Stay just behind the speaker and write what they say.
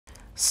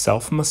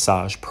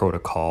Self-massage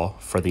protocol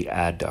for the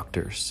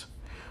adductors.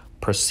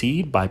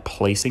 Proceed by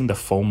placing the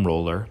foam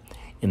roller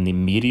in the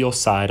medial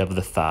side of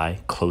the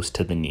thigh close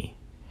to the knee.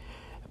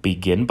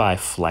 Begin by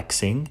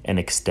flexing and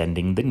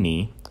extending the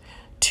knee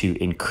to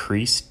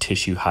increase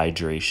tissue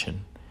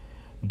hydration.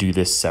 Do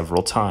this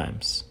several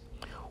times.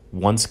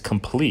 Once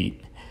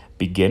complete,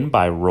 begin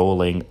by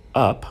rolling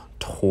up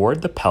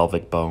toward the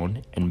pelvic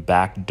bone and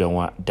back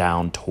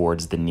down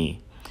towards the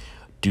knee.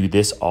 Do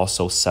this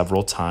also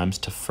several times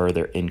to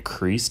further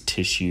increase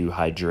tissue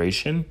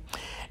hydration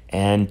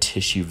and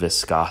tissue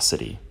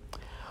viscosity.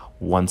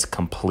 Once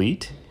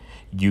complete,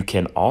 you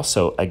can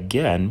also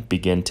again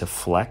begin to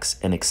flex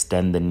and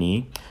extend the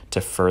knee to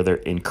further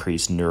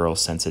increase neural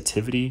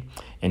sensitivity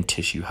and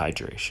tissue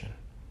hydration.